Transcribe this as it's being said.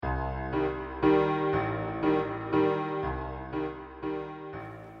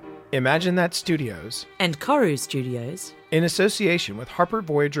Imagine That Studios and Koru Studios, in association with Harper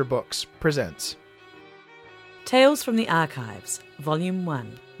Voyager Books, presents Tales from the Archives, Volume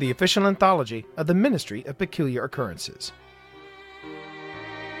 1, the official anthology of the Ministry of Peculiar Occurrences.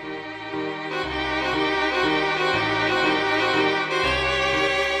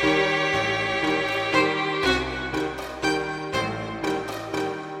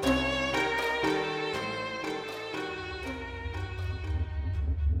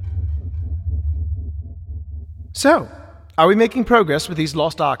 So, are we making progress with these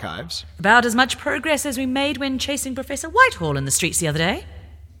lost archives? About as much progress as we made when chasing Professor Whitehall in the streets the other day.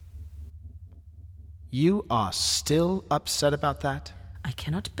 You are still upset about that? I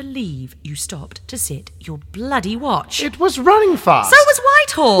cannot believe you stopped to set your bloody watch. It was running fast. So was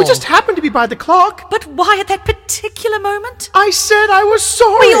Whitehall. We just happened to be by the clock. But why at that particular moment? I said I was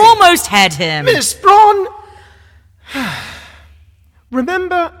sorry. We almost had him. Miss Braun!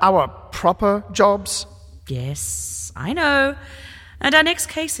 Remember our proper jobs? Yes, I know. And our next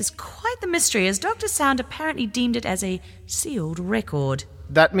case is quite the mystery, as Dr. Sound apparently deemed it as a sealed record.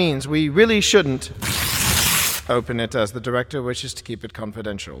 That means we really shouldn't open it, as the director wishes to keep it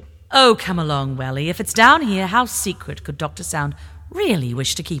confidential. Oh, come along, Welly. If it's down here, how secret could Dr. Sound really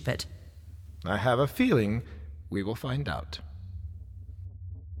wish to keep it? I have a feeling we will find out.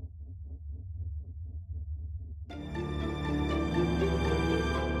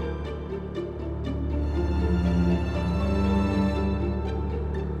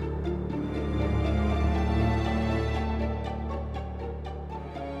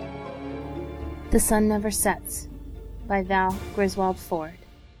 The Sun Never Sets by Val Griswold Ford.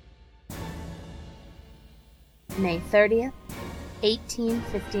 May 30th,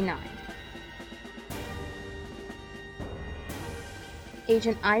 1859.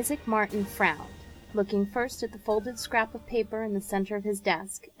 Agent Isaac Martin frowned, looking first at the folded scrap of paper in the center of his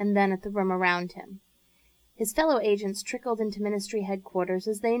desk and then at the room around him. His fellow agents trickled into Ministry headquarters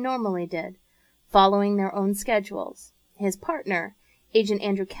as they normally did, following their own schedules. His partner, Agent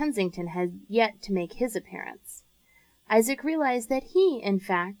Andrew Kensington, had yet to make his appearance. Isaac realized that he, in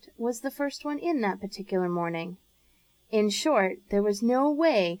fact, was the first one in that particular morning. In short, there was no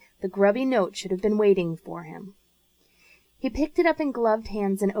way the grubby note should have been waiting for him. He picked it up in gloved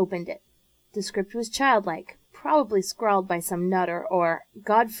hands and opened it. The script was childlike, probably scrawled by some nutter or,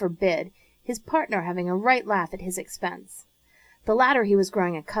 God forbid, his partner having a right laugh at his expense. The latter he was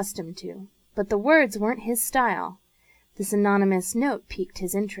growing accustomed to, but the words weren't his style. This anonymous note piqued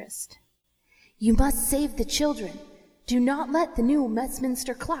his interest. "You must save the children. Do not let the new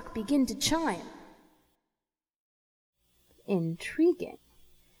Westminster clock begin to chime." Intriguing.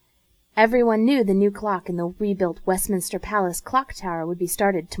 Everyone knew the new clock in the rebuilt Westminster Palace clock tower would be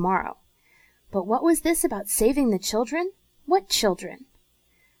started tomorrow. But what was this about saving the children? What children?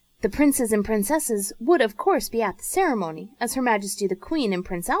 The princes and princesses would of course be at the ceremony, as Her Majesty the Queen and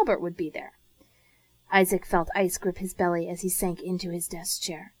Prince Albert would be there. Isaac felt ice grip his belly as he sank into his desk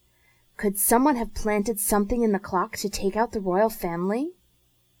chair. Could someone have planted something in the clock to take out the royal family?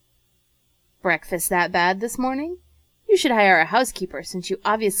 Breakfast that bad this morning? You should hire a housekeeper, since you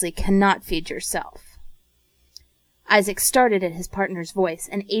obviously cannot feed yourself. Isaac started at his partner's voice,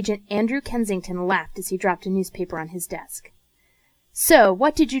 and Agent Andrew Kensington laughed as he dropped a newspaper on his desk. "So,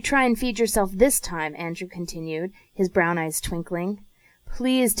 what did you try and feed yourself this time?" Andrew continued, his brown eyes twinkling.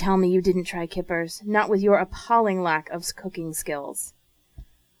 "Please tell me you didn't try kippers, not with your appalling lack of cooking skills."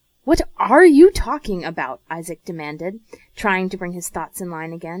 "What are you talking about?" Isaac demanded, trying to bring his thoughts in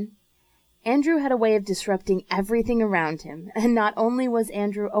line again. Andrew had a way of disrupting everything around him, and not only was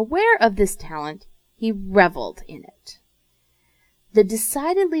Andrew aware of this talent, he reveled in it. "The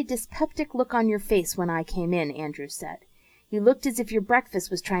decidedly dyspeptic look on your face when I came in," Andrew said. "You looked as if your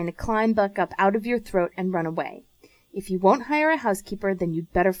breakfast was trying to climb back up out of your throat and run away. If you won't hire a housekeeper, then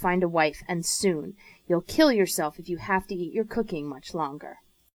you'd better find a wife, and soon. You'll kill yourself if you have to eat your cooking much longer."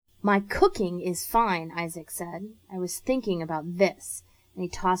 "My cooking is fine," Isaac said. "I was thinking about this," and he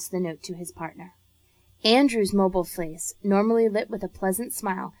tossed the note to his partner. Andrew's mobile face, normally lit with a pleasant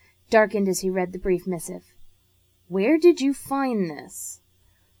smile, darkened as he read the brief missive. "Where did you find this?"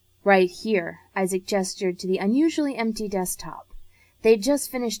 "Right here," Isaac gestured to the unusually empty desktop. They'd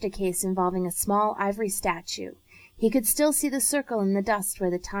just finished a case involving a small ivory statue. He could still see the circle in the dust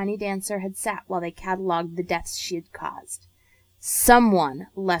where the tiny dancer had sat while they catalogued the deaths she had caused. "Someone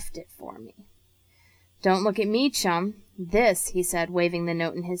left it for me." "Don't look at me, chum. This," he said, waving the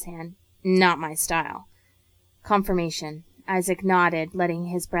note in his hand, "not my style." Confirmation. Isaac nodded, letting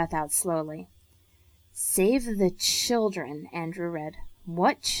his breath out slowly. "Save the children," Andrew read.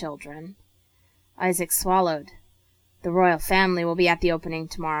 "What children?" Isaac swallowed. The royal family will be at the opening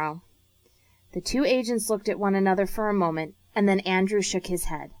tomorrow." The two agents looked at one another for a moment, and then Andrew shook his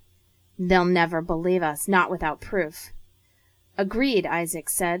head. "They'll never believe us, not without proof." "Agreed," Isaac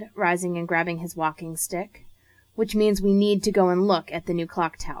said, rising and grabbing his walking stick. "Which means we need to go and look at the new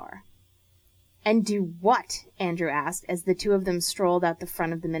clock tower." "And do what?" Andrew asked, as the two of them strolled out the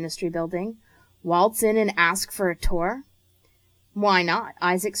front of the ministry building. "Waltz in and ask for a tour?" "Why not?"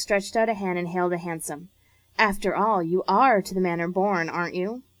 Isaac stretched out a hand and hailed a hansom. "After all, you are to the manor born, aren't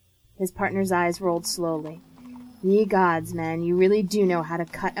you?" His partner's eyes rolled slowly. "Ye gods, man, you really do know how to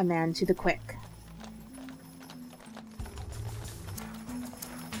cut a man to the quick."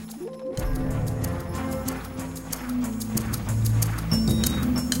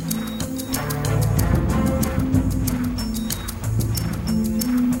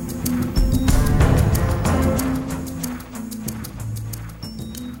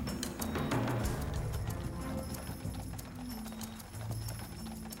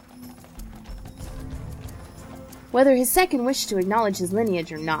 Whether his second wished to acknowledge his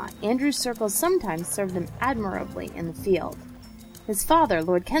lineage or not, Andrew's circles sometimes served them admirably in the field. His father,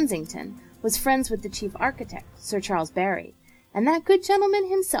 Lord Kensington, was friends with the chief architect, Sir Charles Barry, and that good gentleman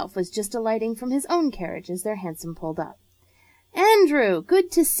himself was just alighting from his own carriage as their hansom pulled up. "Andrew, good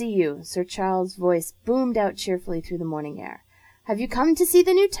to see you!" Sir Charles' voice boomed out cheerfully through the morning air. "Have you come to see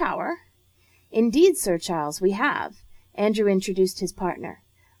the new tower?" "Indeed, Sir Charles, we have." Andrew introduced his partner.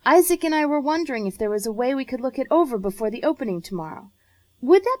 "Isaac and I were wondering if there was a way we could look it over before the opening tomorrow.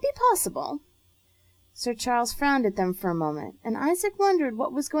 Would that be possible?" Sir Charles frowned at them for a moment, and Isaac wondered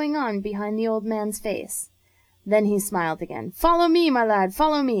what was going on behind the old man's face. Then he smiled again. "Follow me, my lad,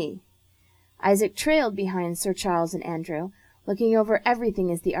 follow me." Isaac trailed behind Sir Charles and Andrew, looking over everything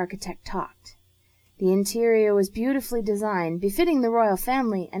as the architect talked. The interior was beautifully designed, befitting the royal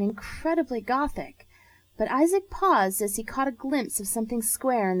family, and incredibly Gothic. But Isaac paused as he caught a glimpse of something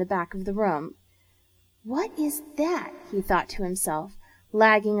square in the back of the room. "What is that?" he thought to himself,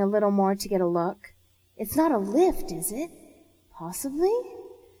 lagging a little more to get a look. "It's not a lift, is it? Possibly?"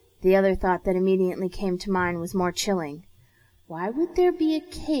 The other thought that immediately came to mind was more chilling. Why would there be a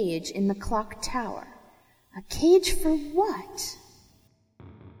cage in the clock tower? A cage for what?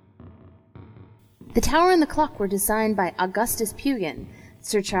 The tower and the clock were designed by Augustus Pugin,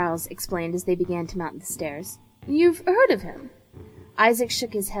 Sir Charles explained as they began to mount the stairs. "You've heard of him?" Isaac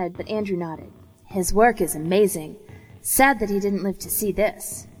shook his head, but Andrew nodded. "His work is amazing. Sad that he didn't live to see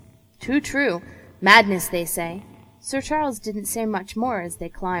this." "Too true. Madness, they say." Sir Charles didn't say much more as they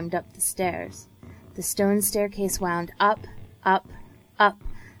climbed up the stairs. The stone staircase wound up, up, up,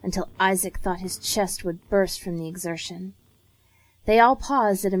 until Isaac thought his chest would burst from the exertion. They all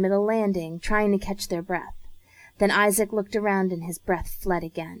paused at a middle landing, trying to catch their breath. Then Isaac looked around and his breath fled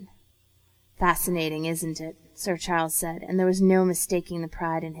again. "Fascinating, isn't it?" Sir Charles said, and there was no mistaking the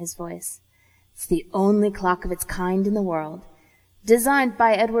pride in his voice. "It's the only clock of its kind in the world. Designed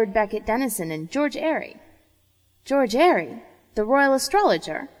by Edward Beckett Denison and George Airy." "George Airy? The royal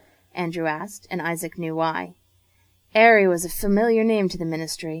astrologer?" Andrew asked, and Isaac knew why. Airy was a familiar name to the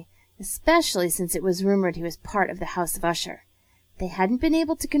ministry, especially since it was rumored he was part of the House of Usher. They hadn't been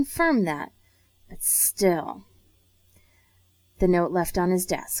able to confirm that, but still. The note left on his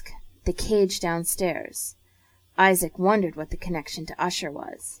desk. The cage downstairs. Isaac wondered what the connection to Usher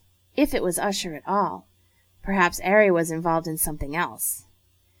was. If it was Usher at all. Perhaps Airy was involved in something else.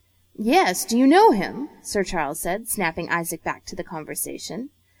 "Yes, do you know him?" Sir Charles said, snapping Isaac back to the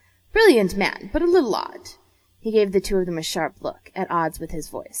conversation. "Brilliant man, but a little odd." He gave the two of them a sharp look, at odds with his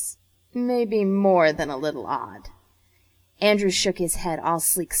voice. "Maybe more than a little odd." Andrew shook his head, all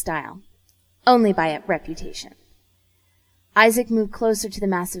sleek style. "Only by reputation." Isaac moved closer to the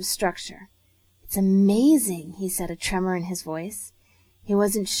massive structure. "It's amazing," he said, a tremor in his voice. He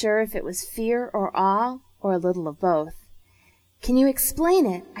wasn't sure if it was fear or awe, or a little of both. "Can you explain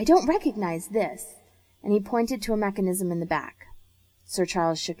it? I don't recognize this." And he pointed to a mechanism in the back. Sir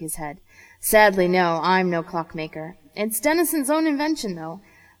Charles shook his head. "Sadly, no, I'm no clockmaker. It's Denison's own invention, though.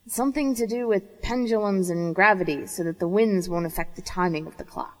 Something to do with pendulums and gravity, so that the winds won't affect the timing of the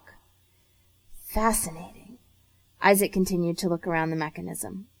clock." Fascinating. Isaac continued to look around the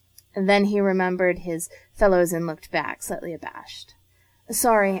mechanism. Then he remembered his fellows and looked back, slightly abashed.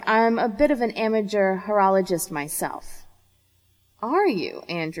 "Sorry, I'm a bit of an amateur horologist myself." "Are you?"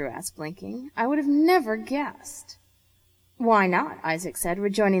 Andrew asked, blinking. "I would have never guessed." "Why not?" Isaac said,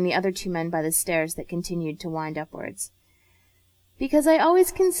 rejoining the other two men by the stairs that continued to wind upwards. "Because I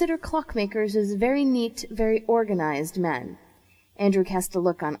always consider clockmakers as very neat, very organized men." Andrew cast a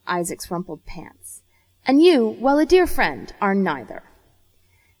look on Isaac's rumpled pants. "And you, well, a dear friend, are neither."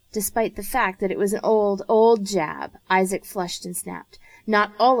 Despite the fact that it was an old jab, Isaac flushed and snapped.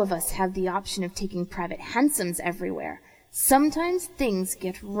 Not all of us have the option of taking private hansoms everywhere. Sometimes things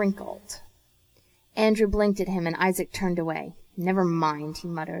get wrinkled. Andrew blinked at him, and Isaac turned away. Never mind, he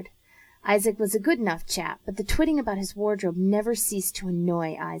muttered. Isaac was a good enough chap, but the twitting about his wardrobe never ceased to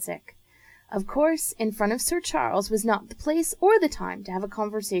annoy Isaac. Of course, in front of Sir Charles was not the place or the time to have a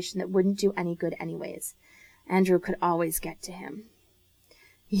conversation that wouldn't do any good anyways. Andrew could always get to him.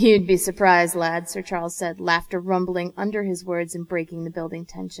 "You'd be surprised, lad," Sir Charles said, laughter rumbling under his words and breaking the building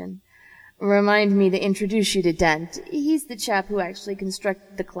tension. "Remind me to introduce you to Dent. He's the chap who actually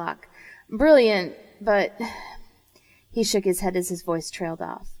constructed the clock. Brilliant, but—" He shook his head as his voice trailed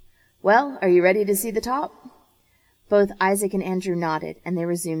off. "Well, are you ready to see the top?" Both Isaac and Andrew nodded, and they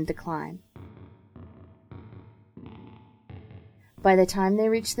resumed the climb. By the time they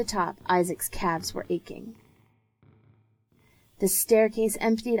reached the top, Isaac's calves were aching. The staircase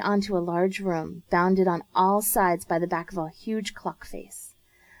emptied onto a large room, bounded on all sides by the back of a huge clock face.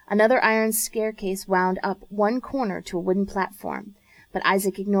 Another iron staircase wound up one corner to a wooden platform, but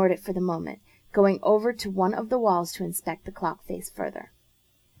Isaac ignored it for the moment, going over to one of the walls to inspect the clock face further.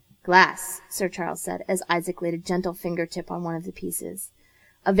 "Glass," Sir Charles said, as Isaac laid a gentle fingertip on one of the pieces.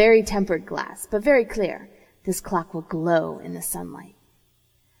 "A very tempered glass, but very clear. This clock will glow in the sunlight."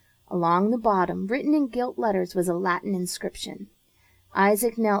 Along the bottom, written in gilt letters, was a Latin inscription.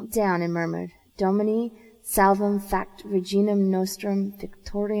 Isaac knelt down and murmured, "Domini salvum fact reginam nostrum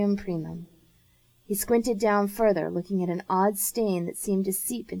victoriam primum." He squinted down further, looking at an odd stain that seemed to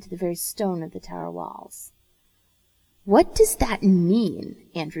seep into the very stone of the tower walls. "What does that mean?"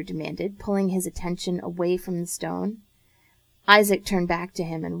 Andrew demanded, pulling his attention away from the stone. Isaac turned back to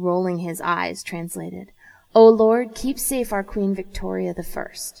him and, rolling his eyes, translated, "O Lord, keep safe our Queen Victoria the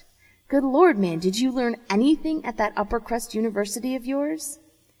First." "Good Lord, man, did you learn anything at that upper crust university of yours?"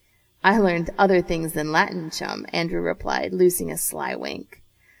 "I learned other things than Latin, chum," Andrew replied, loosing a sly wink.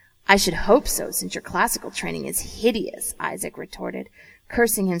 "I should hope so, since your classical training is hideous," Isaac retorted,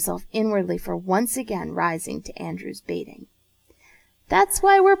 cursing himself inwardly for once again rising to Andrew's baiting. "That's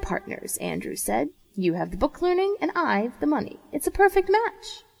why we're partners," Andrew said. "You have the book learning, and I've the money. It's a perfect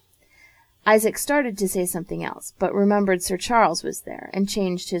match." Isaac started to say something else, but remembered Sir Charles was there, and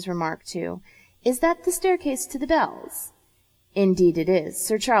changed his remark to, "Is that the staircase to the bells?" "Indeed it is."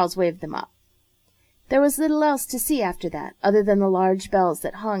 Sir Charles waved them up. There was little else to see after that, other than the large bells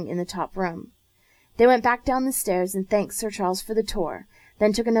that hung in the top room. They went back down the stairs and thanked Sir Charles for the tour,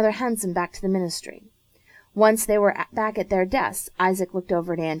 then took another hansom back to the ministry. Once they were back at their desks, Isaac looked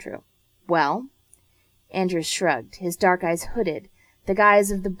over at Andrew. "Well?" Andrew shrugged, his dark eyes hooded, the guise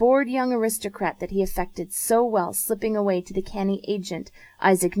of the bored young aristocrat that he affected so well slipping away to the canny agent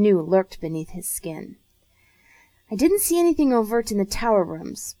Isaac knew lurked beneath his skin. "I didn't see anything overt in the tower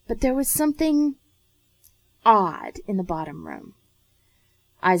rooms, but there was something odd in the bottom room."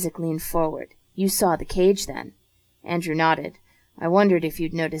 Isaac leaned forward. "You saw the cage, then?" Andrew nodded. "I wondered if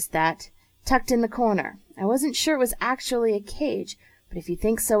you'd noticed that. Tucked in the corner. I wasn't sure it was actually a cage, but if you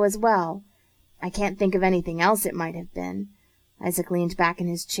think so as well, I can't think of anything else it might have been." Isaac leaned back in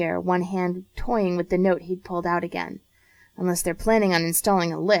his chair, one hand toying with the note he'd pulled out again. "Unless they're planning on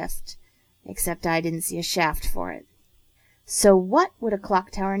installing a lift. Except I didn't see a shaft for it." "So what would a clock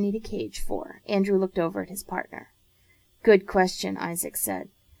tower need a cage for?" Andrew looked over at his partner. "Good question," Isaac said.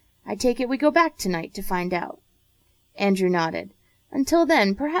 "I take it we go back tonight to find out." Andrew nodded. "Until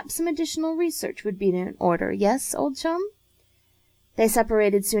then, perhaps some additional research would be in order. Yes, old chum?" They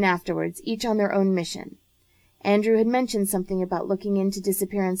separated soon afterwards, each on their own mission. Andrew had mentioned something about looking into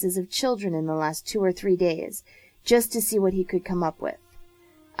disappearances of children in the last 2 or 3 days, just to see what he could come up with.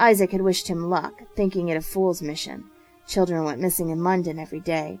 Isaac had wished him luck, thinking it a fool's mission. Children went missing in London every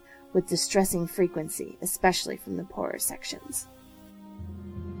day, with distressing frequency, especially from the poorer sections.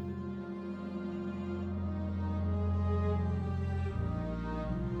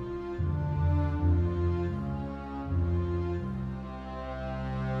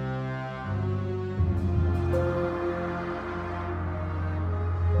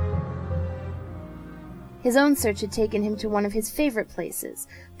 His own search had taken him to one of his favorite places,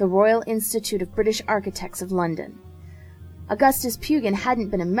 the Royal Institute of British Architects of London. Augustus Pugin hadn't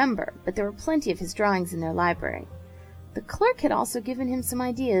been a member, but there were plenty of his drawings in their library. The clerk had also given him some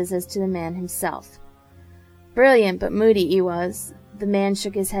ideas as to the man himself. "Brilliant, but moody he was." The man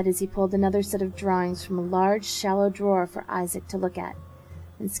shook his head as he pulled another set of drawings from a large, shallow drawer for Isaac to look at.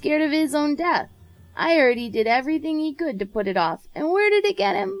 "And scared of his own death. I heard he did everything he could to put it off, and where did it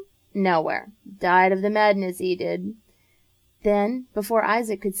get him? Nowhere. Died of the madness, he did." Then, before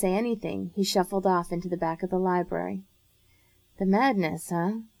Isaac could say anything, he shuffled off into the back of the library. "The madness,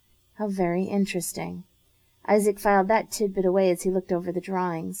 huh?" How very interesting. Isaac filed that tidbit away as he looked over the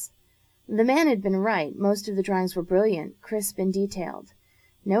drawings. The man had been right. Most of the drawings were brilliant, crisp, and detailed.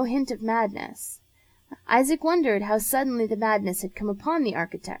 No hint of madness. Isaac wondered how suddenly the madness had come upon the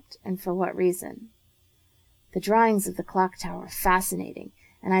architect, and for what reason. The drawings of the clock tower were fascinating,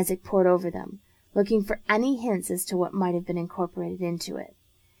 and Isaac pored over them, looking for any hints as to what might have been incorporated into it.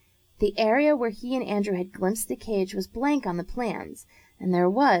 The area where he and Andrew had glimpsed the cage was blank on the plans, and there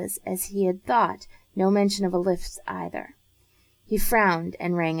was, as he had thought, no mention of a lift either. He frowned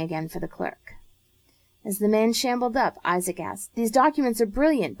and rang again for the clerk. As the man shambled up, Isaac asked, "These documents are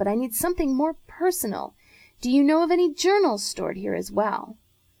brilliant, but I need something more personal. Do you know of any journals stored here as well?"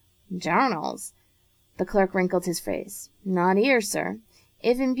 "Journals?" The clerk wrinkled his face. "Not here, sir.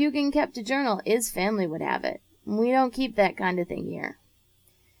 If Pugin kept a journal, his family would have it. We don't keep that kind of thing here."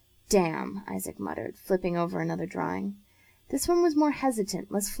 "Damn," Isaac muttered, flipping over another drawing. This one was more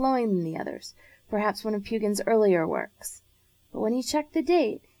hesitant, less flowing than the others, perhaps one of Pugin's earlier works. But when he checked the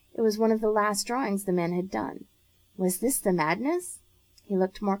date, it was one of the last drawings the man had done. Was this the madness? He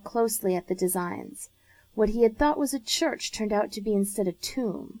looked more closely at the designs. What he had thought was a church turned out to be instead a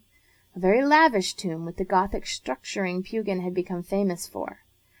tomb. A very lavish tomb with the Gothic structuring Pugin had become famous for.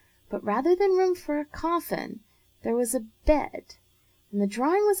 But rather than room for a coffin, there was a bed, and the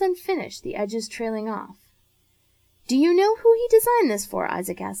drawing was unfinished, the edges trailing off. "Do you know who he designed this for?"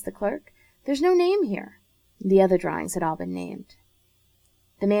 Isaac asked the clerk. "There's no name here." The other drawings had all been named.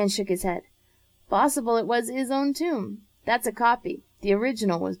 The man shook his head. "Possible it was his own tomb. That's a copy. The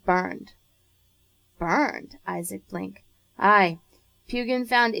original was burned." "Burned?" Isaac blinked. "Aye. Pugin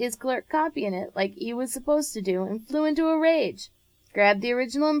found his clerk copying it like he was supposed to do, and flew into a rage. Grabbed the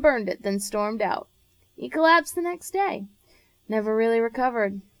original and burned it, then stormed out. He collapsed the next day. Never really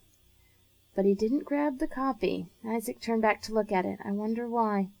recovered." But he didn't grab the copy. Isaac turned back to look at it. "I wonder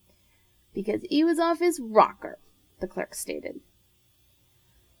why." "Because he was off his rocker," the clerk stated.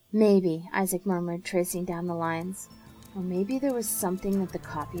 "Maybe," Isaac murmured, tracing down the lines. "Or maybe there was something that the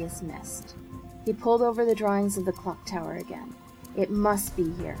copyist missed." He pulled over the drawings of the clock tower again. "It must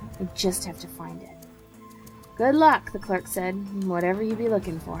be here. I just have to find it." "Good luck," the clerk said, "whatever you be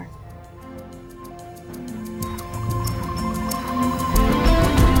looking for."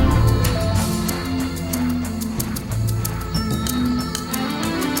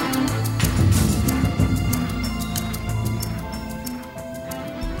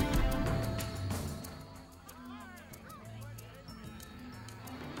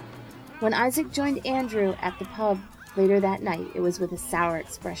 When Isaac joined Andrew at the pub later that night, it was with a sour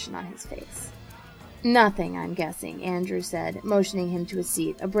expression on his face. "Nothing, I'm guessing," Andrew said, motioning him to a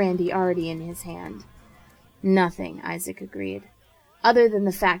seat, a brandy already in his hand. "Nothing," Isaac agreed, "other than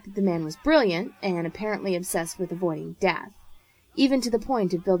the fact that the man was brilliant and apparently obsessed with avoiding death, even to the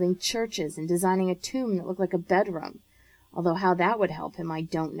point of building churches and designing a tomb that looked like a bedroom, although how that would help him I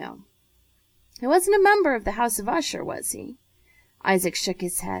don't know." "He wasn't a member of the House of Usher, was he?" Isaac shook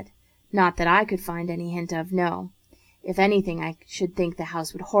his head. "Not that I could find any hint of, no. If anything, I should think the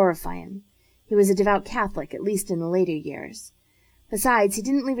house would horrify him. He was a devout Catholic, at least in the later years. Besides, he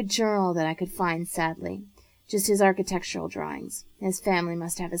didn't leave a journal that I could find, sadly. Just his architectural drawings. His family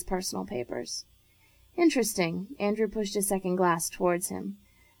must have his personal papers." "Interesting." Andrew pushed a second glass towards him.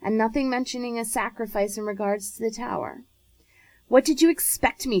 "And nothing mentioning a sacrifice in regards to the tower." "What did you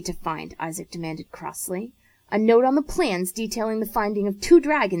expect me to find?" Isaac demanded crossly. "A note on the plans detailing the finding of 2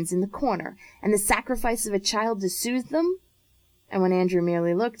 dragons in the corner, and the sacrifice of a child to soothe them?" And when Andrew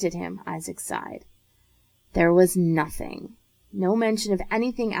merely looked at him, Isaac sighed. "There was nothing. No mention of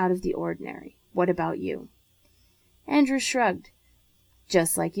anything out of the ordinary. What about you?" Andrew shrugged.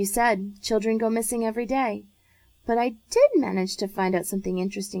 "Just like you said, children go missing every day. But I did manage to find out something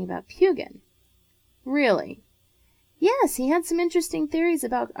interesting about Pugin." "Really?" "Yes, he had some interesting theories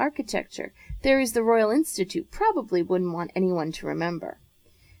about architecture, theories the Royal Institute probably wouldn't want anyone to remember.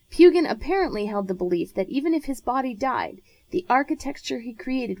 Pugin apparently held the belief that even if his body died, the architecture he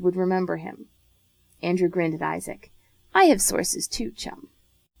created would remember him." Andrew grinned at Isaac. "I have sources too, chum."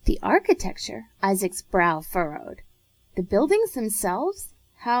 "The architecture?" Isaac's brow furrowed. "The buildings themselves?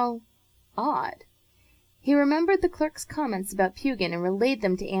 How odd." He remembered the clerk's comments about Pugin and relayed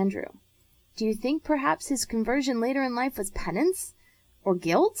them to Andrew. "Do you think perhaps his conversion later in life was penance? Or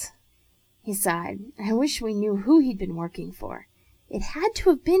guilt?" He sighed. "I wish we knew who he'd been working for. It had to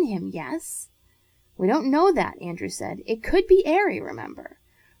have been him, yes?" "We don't know that," Andrew said. "It could be Airy, remember.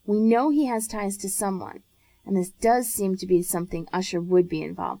 We know he has ties to someone, and this does seem to be something Usher would be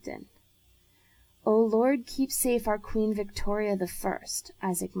involved in." "O Lord, keep safe our Queen Victoria the First,"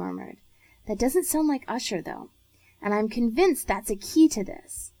 Isaac murmured. "That doesn't sound like Usher, though, and I'm convinced that's a key to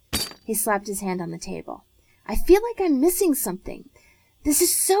this." He slapped his hand on the table. I feel like I'm missing something. This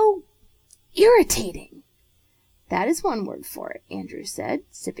is so irritating. That is one word for it, Andrew said,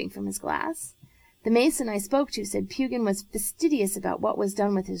 sipping from his glass. The mason I spoke to said Pugin was fastidious about what was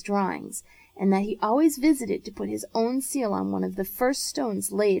done with his drawings, and that he always visited to put his own seal on one of the first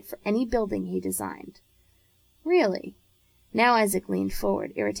stones laid for any building he designed. Really? Now Isaac leaned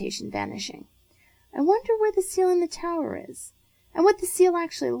forward, irritation vanishing. I wonder where the seal in the tower is, and what the seal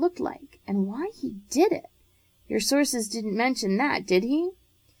actually looked like, and why he did it. Your sources didn't mention that, did he?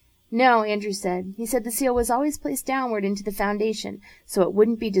 No, Andrew said. He said the seal was always placed downward into the foundation, so it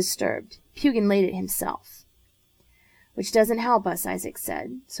wouldn't be disturbed. Pugin laid it himself. Which doesn't help us, Isaac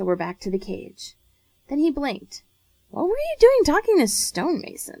said, so we're back to the cage. Then he blinked. What were you doing talking to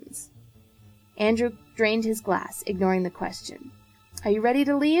stonemasons? Andrew drained his glass, ignoring the question. Are you ready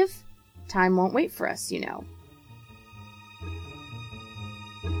to leave? Time won't wait for us, you know.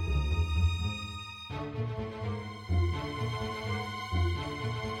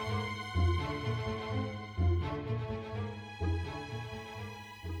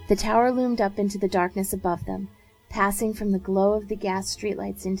 The tower loomed up into the darkness above them, passing from the glow of the gas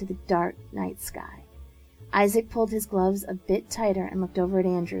streetlights into the dark night sky. Isaac pulled his gloves a bit tighter and looked over at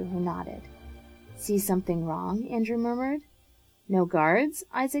Andrew, who nodded. See something wrong? Andrew murmured. No guards?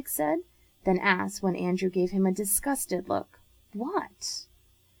 Isaac said, then asked when Andrew gave him a disgusted look. What?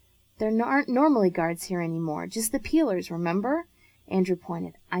 There aren't normally guards here anymore, just the peelers, remember? Andrew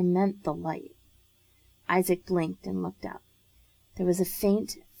pointed. I meant the light. Isaac blinked and looked up. There was a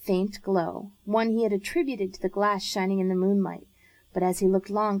faint glow, one he had attributed to the glass shining in the moonlight, but as he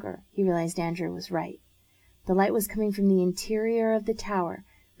looked longer, he realized Andrew was right. The light was coming from the interior of the tower,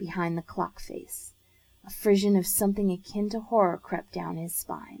 behind the clock face. A frisson of something akin to horror crept down his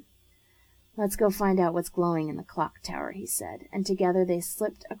spine. Let's go find out what's glowing in the clock tower, he said, and together they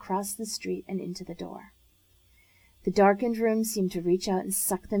slipped across the street and into the door. The darkened room seemed to reach out and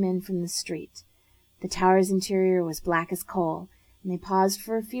suck them in from the street. The tower's interior was black as coal, and they paused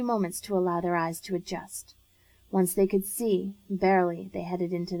for a few moments to allow their eyes to adjust. Once they could see, barely, they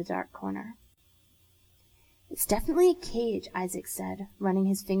headed into the dark corner. It's definitely a cage, Isaac said, running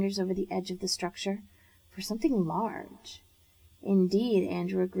his fingers over the edge of the structure, for something large. Indeed,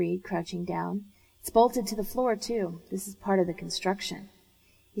 Andrew agreed, crouching down. It's bolted to the floor, too. This is part of the construction.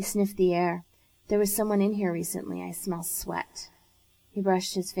 He sniffed the air. There was someone in here recently. I smell sweat. He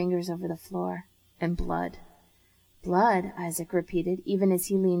brushed his fingers over the floor. And blood. Blood, Isaac repeated, even as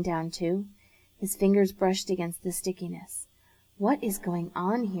he leaned down too. His fingers brushed against the stickiness. What is going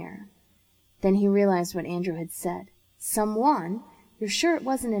on here? Then he realized what Andrew had said. Someone? You're sure it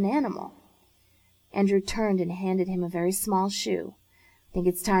wasn't an animal? Andrew turned and handed him a very small shoe. I think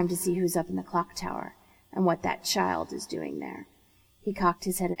it's time to see who's up in the clock tower, and what that child is doing there. He cocked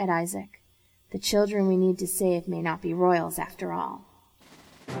his head at Isaac. The children we need to save may not be royals after all.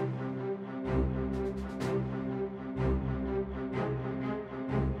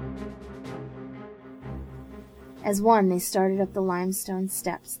 As one, they started up the limestone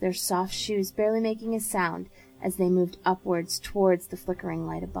steps, their soft shoes barely making a sound as they moved upwards towards the flickering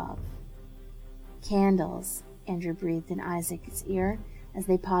light above. Candles, Andrew breathed in Isaac's ear as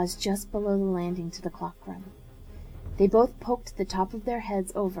they paused just below the landing to the clock room. They both poked the top of their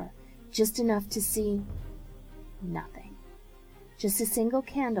heads over, just enough to see nothing. Just a single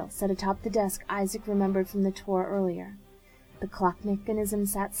candle set atop the desk Isaac remembered from the tour earlier. The clock mechanism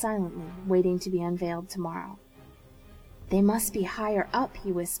sat silently, waiting to be unveiled tomorrow. They must be higher up,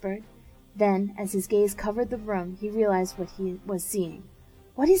 he whispered. Then, as his gaze covered the room, he realized what he was seeing.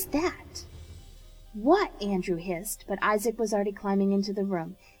 What is that? What? Andrew hissed, but Isaac was already climbing into the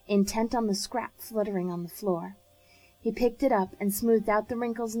room, intent on the scrap fluttering on the floor. He picked it up and smoothed out the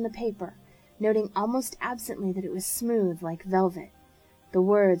wrinkles in the paper, noting almost absently that it was smooth like velvet. The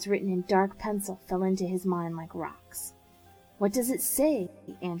words, written in dark pencil, fell into his mind like rocks. What does it say?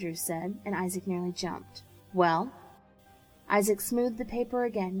 Andrew said, and Isaac nearly jumped. Well? Isaac smoothed the paper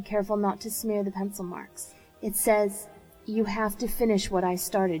again, careful not to smear the pencil marks. It says, You have to finish what I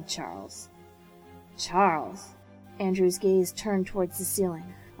started, Charles. Charles? Andrew's gaze turned towards the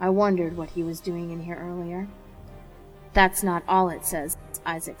ceiling. I wondered what he was doing in here earlier. That's not all it says,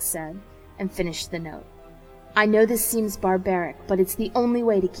 Isaac said, and finished the note. I know this seems barbaric, but it's the only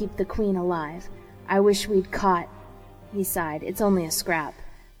way to keep the Queen alive. I wish we'd caught... He sighed. It's only a scrap.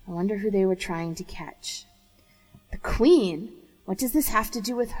 I wonder who they were trying to catch. The Queen? What does this have to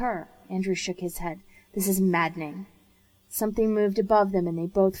do with her? Andrew shook his head. This is maddening. Something moved above them, and they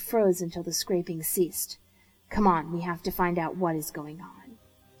both froze until the scraping ceased. Come on, we have to find out what is going on.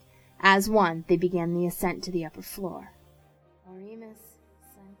 As one, they began the ascent to the upper floor. Oremus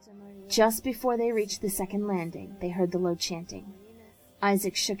Just before they reached the second landing, they heard the low chanting.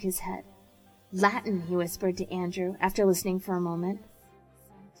 Isaac shook his head. Latin, he whispered to Andrew, after listening for a moment.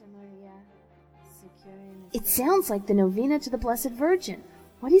 It sounds like the novena to the Blessed Virgin.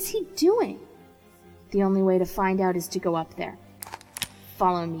 What is he doing? The only way to find out is to go up there.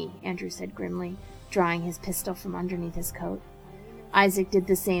 Follow me, Andrew said grimly, drawing his pistol from underneath his coat. Isaac did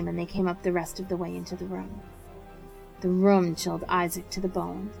the same, and they came up the rest of the way into the room. The room chilled Isaac to the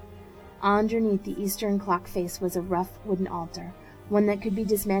bone. Underneath the eastern clock face was a rough wooden altar, one that could be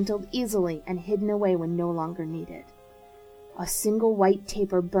dismantled easily and hidden away when no longer needed. A single white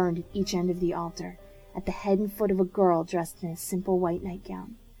taper burned at each end of the altar, at the head and foot of a girl dressed in a simple white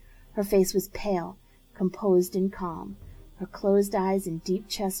nightgown. Her face was pale, composed and calm, her closed eyes and deep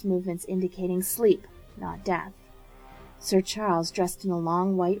chest movements indicating sleep, not death. Sir Charles, dressed in a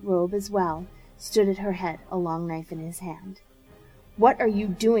long white robe as well, stood at her head, a long knife in his hand. "What are you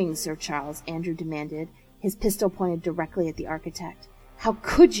doing, Sir Charles?" Andrew demanded, his pistol pointed directly at the architect. "How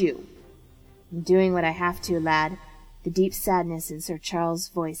could you?" "I'm doing what I have to, lad." The deep sadness in Sir Charles'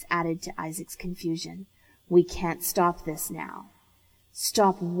 voice added to Isaac's confusion. "We can't stop this now."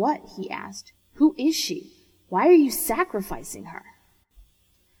 "Stop what?" he asked. "Who is she? Why are you sacrificing her?"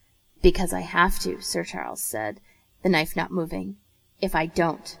 "Because I have to," Sir Charles said, the knife not moving. "If I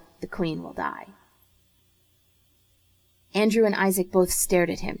don't, the Queen will die." Andrew and Isaac both stared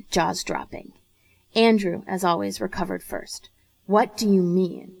at him, jaws dropping. Andrew, as always, recovered first. "What do you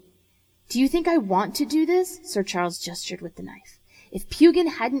mean?" "Do you think I want to do this?" Sir Charles gestured with the knife. "If Pugin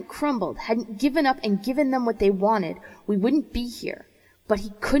hadn't crumbled, hadn't given up and given them what they wanted, we wouldn't be here. But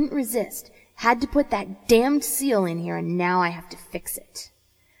he couldn't resist, had to put that damned seal in here, and now I have to fix it."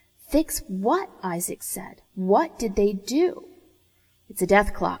 "Fix what?" Isaac said. "What did they do?" "It's a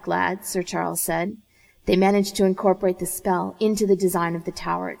death clock, lad," Sir Charles said. "They managed to incorporate the spell into the design of the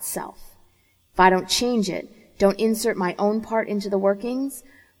tower itself. If I don't change it, don't insert my own part into the workings,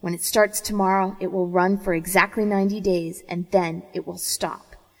 when it starts tomorrow, it will run for exactly 90 days, and then it will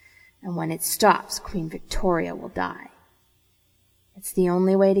stop. And when it stops, Queen Victoria will die." "It's the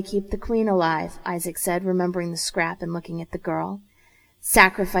only way to keep the Queen alive," Isaac said, remembering the scrap and looking at the girl.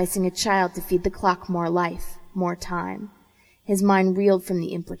 "Sacrificing a child to feed the clock more life, more time." His mind reeled from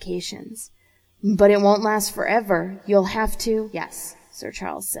the implications. "But it won't last forever. You'll have to—" "Yes," Sir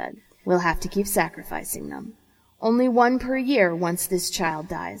Charles said. "We'll have to keep sacrificing them. Only one per year once this child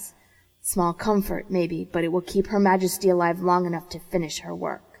dies. Small comfort, maybe, but it will keep Her Majesty alive long enough to finish her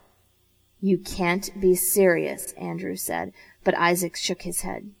work." "You can't be serious," Andrew said, but Isaac shook his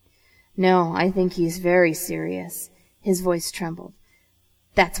head. "No, I think he's very serious." His voice trembled.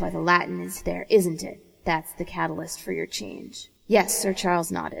 "That's why the Latin is there, isn't it? That's the catalyst for your change." "Yes," Sir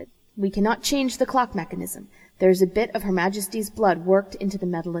Charles nodded. "We cannot change the clock mechanism. There's a bit of Her Majesty's blood worked into the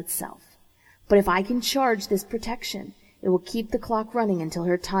metal itself. But if I can charge this protection, it will keep the clock running until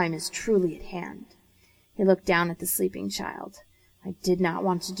her time is truly at hand." He looked down at the sleeping child. "I did not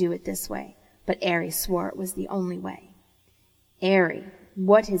want to do it this way, but Airy swore it was the only way." "Airy,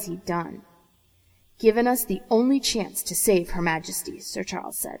 what has he done?" "Given us the only chance to save Her Majesty," Sir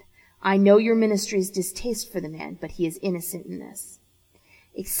Charles said. "I know your ministry's distaste for the man, but he is innocent in this."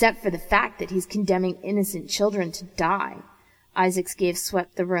 "Except for the fact that he's condemning innocent children to die." Isaac's gaze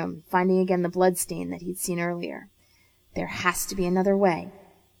swept the room, finding again the bloodstain that he'd seen earlier. "There has to be another way."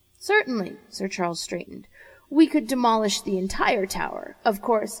 "Certainly," Sir Charles straightened. "We could demolish the entire tower. Of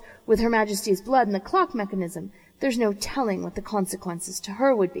course, with Her Majesty's blood in the clock mechanism, there's no telling what the consequences to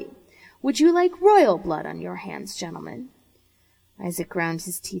her would be. Would you like royal blood on your hands, gentlemen?" Isaac ground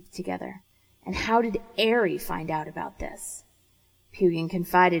his teeth together. "And how did Airy find out about this?" "Pugin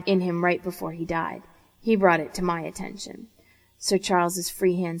confided in him right before he died. He brought it to my attention." Sir Charles's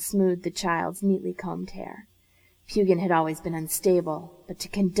free hand smoothed the child's neatly combed hair. "Pugin had always been unstable, but to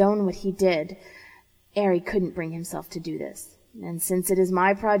condone what he did, Airy couldn't bring himself to do this. And since it is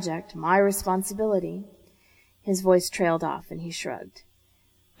my project, my responsibility—" His voice trailed off, and he shrugged.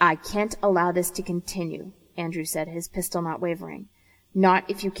 "I can't allow this to continue," Andrew said, his pistol not wavering. "Not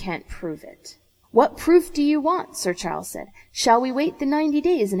if you can't prove it." "What proof do you want?" Sir Charles said. "Shall we wait the 90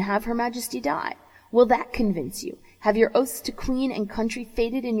 days and have Her Majesty die? Will that convince you? Have your oaths to Queen and country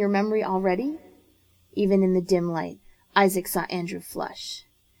faded in your memory already?" Even in the dim light, Isaac saw Andrew flush.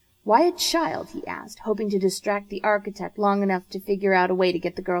 "Why a child?" he asked, hoping to distract the architect long enough to figure out a way to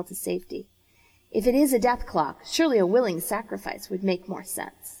get the girl to safety. "If it is a death clock, surely a willing sacrifice would make more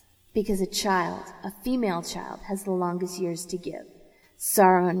sense." "Because a child, a female child, has the longest years to give."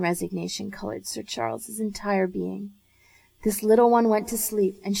 Sorrow and resignation colored Sir Charles's entire being. "This little one went to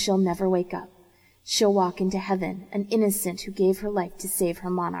sleep, and she'll never wake up. She'll walk into heaven, an innocent who gave her life to save her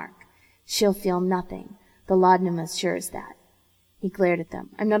monarch. She'll feel nothing. The laudanum assures that. He glared at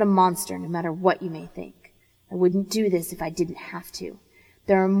them. I'm not a monster, no matter what you may think. I wouldn't do this if I didn't have to.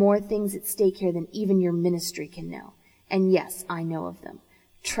 There are more things at stake here than even your ministry can know. And yes, I know of them.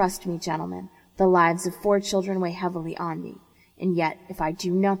 Trust me, gentlemen, the lives of 4 children weigh heavily on me. And yet, if I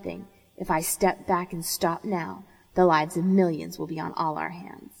do nothing, if I step back and stop now, the lives of millions will be on all our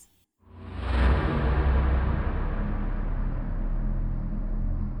hands.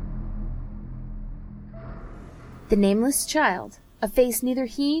 The nameless child, a face neither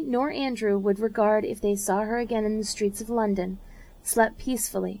he nor Andrew would regard if they saw her again in the streets of London, slept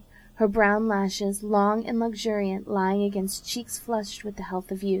peacefully, her brown lashes, long and luxuriant, lying against cheeks flushed with the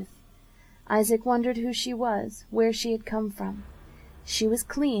health of youth. Isaac wondered who she was, where she had come from. She was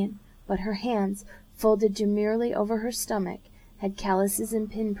clean, but her hands, folded demurely over her stomach, had calluses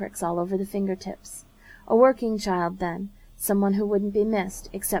and pinpricks all over the fingertips. A working child, then, someone who wouldn't be missed,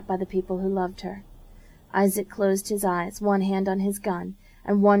 except by the people who loved her. Isaac closed his eyes, one hand on his gun,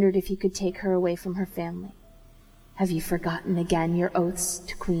 and wondered if he could take her away from her family. Have you forgotten again your oaths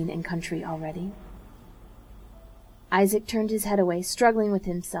to Queen and country already? Isaac turned his head away, struggling with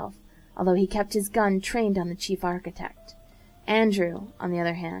himself, although he kept his gun trained on the chief architect. Andrew, on the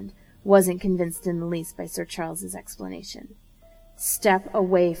other hand, wasn't convinced in the least by Sir Charles's explanation. Step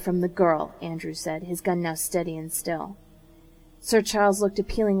away from the girl, Andrew said, his gun now steady and still. Sir Charles looked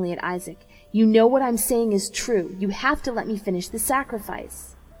appealingly at Isaac. You know what I'm saying is true. You have to let me finish the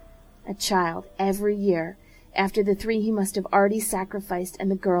sacrifice. A child, every year, after the 3 he must have already sacrificed and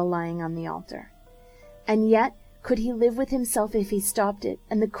the girl lying on the altar. And yet, could he live with himself if he stopped it,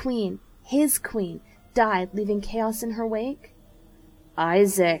 and the queen, his queen, died, leaving chaos in her wake?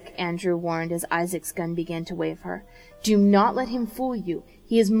 Isaac, Andrew warned as Isaac's gun began to wave her. Do not let him fool you.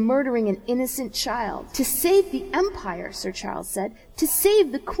 He is murdering an innocent child. To save the empire, Sir Charles said. To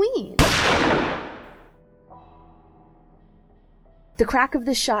save the queen. The crack of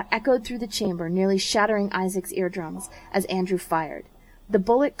the shot echoed through the chamber, nearly shattering Isaac's eardrums, as Andrew fired. The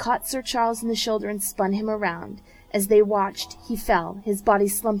bullet caught Sir Charles in the shoulder and spun him around. As they watched, he fell, his body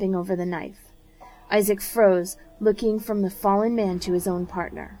slumping over the knife. Isaac froze, looking from the fallen man to his own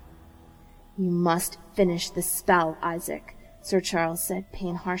partner. You must finish the spell, Isaac, Sir Charles said,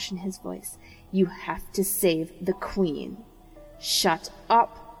 pain harsh in his voice. You have to save the queen. Shut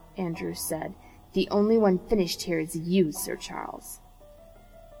up, Andrew said. The only one finished here is you, Sir Charles.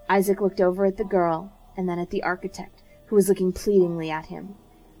 Isaac looked over at the girl, and then at the architect, who was looking pleadingly at him.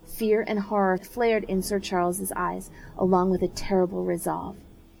 Fear and horror flared in Sir Charles's eyes, along with a terrible resolve.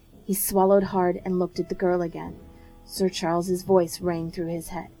 He swallowed hard and looked at the girl again. Sir Charles's voice rang through his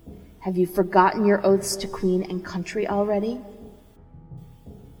head. Have you forgotten your oaths to Queen and country already?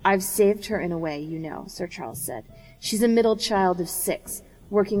 I've saved her in a way, you know, Sir Charles said. She's a middle child of 6,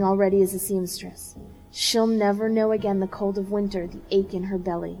 working already as a seamstress. She'll never know again the cold of winter, the ache in her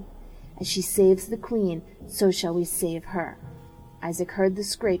belly. As she saves the Queen, so shall we save her. Isaac heard the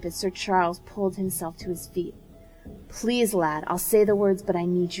scrape as Sir Charles pulled himself to his feet. Please, lad, I'll say the words, but I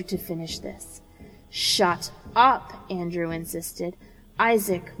need you to finish this. Shut up, Andrew insisted.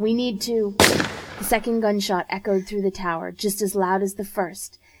 Isaac, we need to... The second gunshot echoed through the tower, just as loud as the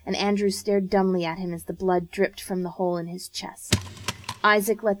first, and Andrew stared dumbly at him as the blood dripped from the hole in his chest.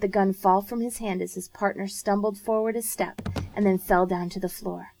 Isaac let the gun fall from his hand as his partner stumbled forward a step and then fell down to the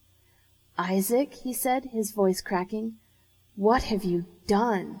floor. Isaac, he said, his voice cracking, what have you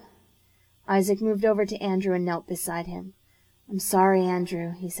done? Isaac moved over to Andrew and knelt beside him. I'm sorry,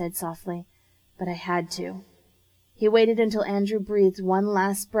 Andrew, he said softly, but I had to. He waited until Andrew breathed one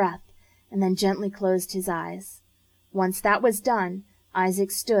last breath and then gently closed his eyes. Once that was done, Isaac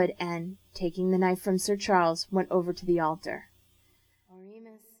stood and, taking the knife from Sir Charles, went over to the altar.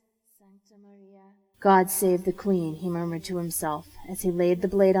 Oremus Sancta Maria. God save the Queen, he murmured to himself, as he laid the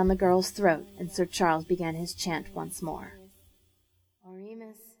blade on the girl's throat, and Sir Charles began his chant once more.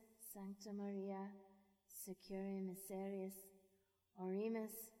 Oremus Sancta Maria, secure miserius.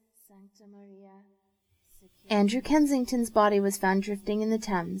 Oremus Sancta Maria. Andrew Kensington's body was found drifting in the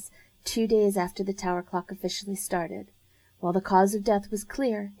Thames 2 days after the tower clock officially started. While the cause of death was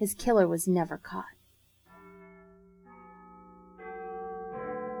clear, his killer was never caught.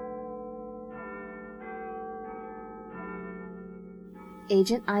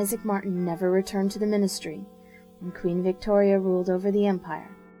 Agent Isaac Martin never returned to the ministry, and Queen Victoria ruled over the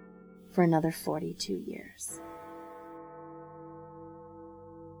empire for another 42 years.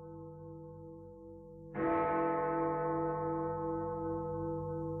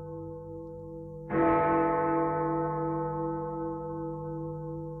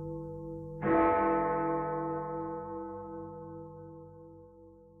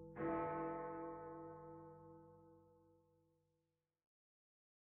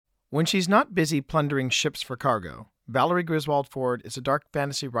 When she's not busy plundering ships for cargo, Valerie Griswold Ford is a dark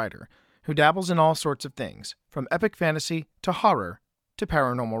fantasy writer who dabbles in all sorts of things, from epic fantasy to horror to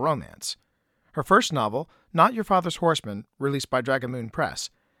paranormal romance. Her first novel, Not Your Father's Horseman, released by Dragomoon Press,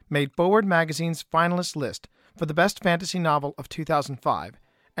 made Forward Magazine's finalist list for the best fantasy novel of 2005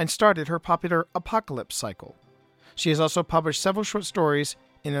 and started her popular Apocalypse cycle. She has also published several short stories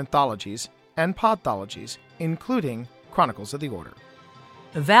in anthologies and podthologies, including Chronicles of the Order.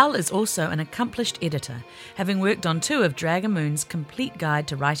 Val is also an accomplished editor, having worked on 2 of Dragomoon's Complete Guide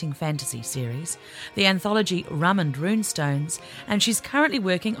to Writing Fantasy series, the anthology Rum and Runestones, and she's currently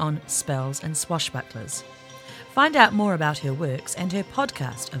working on Spells and Swashbucklers. Find out more about her works and her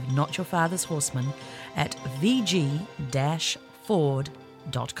podcast of Not Your Father's Horseman at vg-ford.com.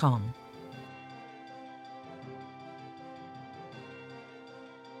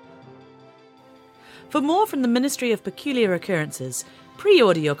 For more from the Ministry of Peculiar Occurrences,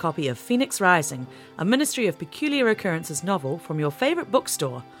 pre-order your copy of Phoenix Rising, a Ministry of Peculiar Occurrences novel from your favourite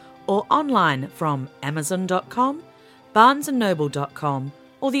bookstore, or online from Amazon.com, BarnesandNoble.com,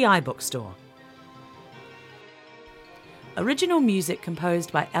 or the iBookstore. Original music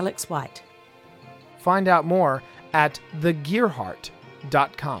composed by Alex White. Find out more at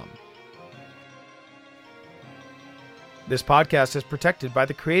thegearheart.com. This podcast is protected by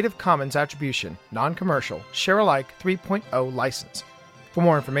the Creative Commons Attribution, Non-Commercial, Share-alike 3.0 license. For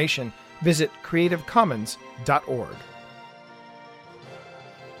more information, visit creativecommons.org.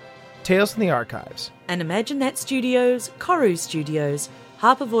 Tales from the Archives. And Imagine That Studios, Koru Studios,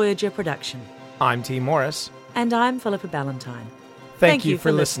 Harper Voyager production. I'm T. Morris. And I'm Philippa Ballantyne. Thank you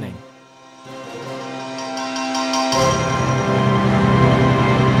for listening.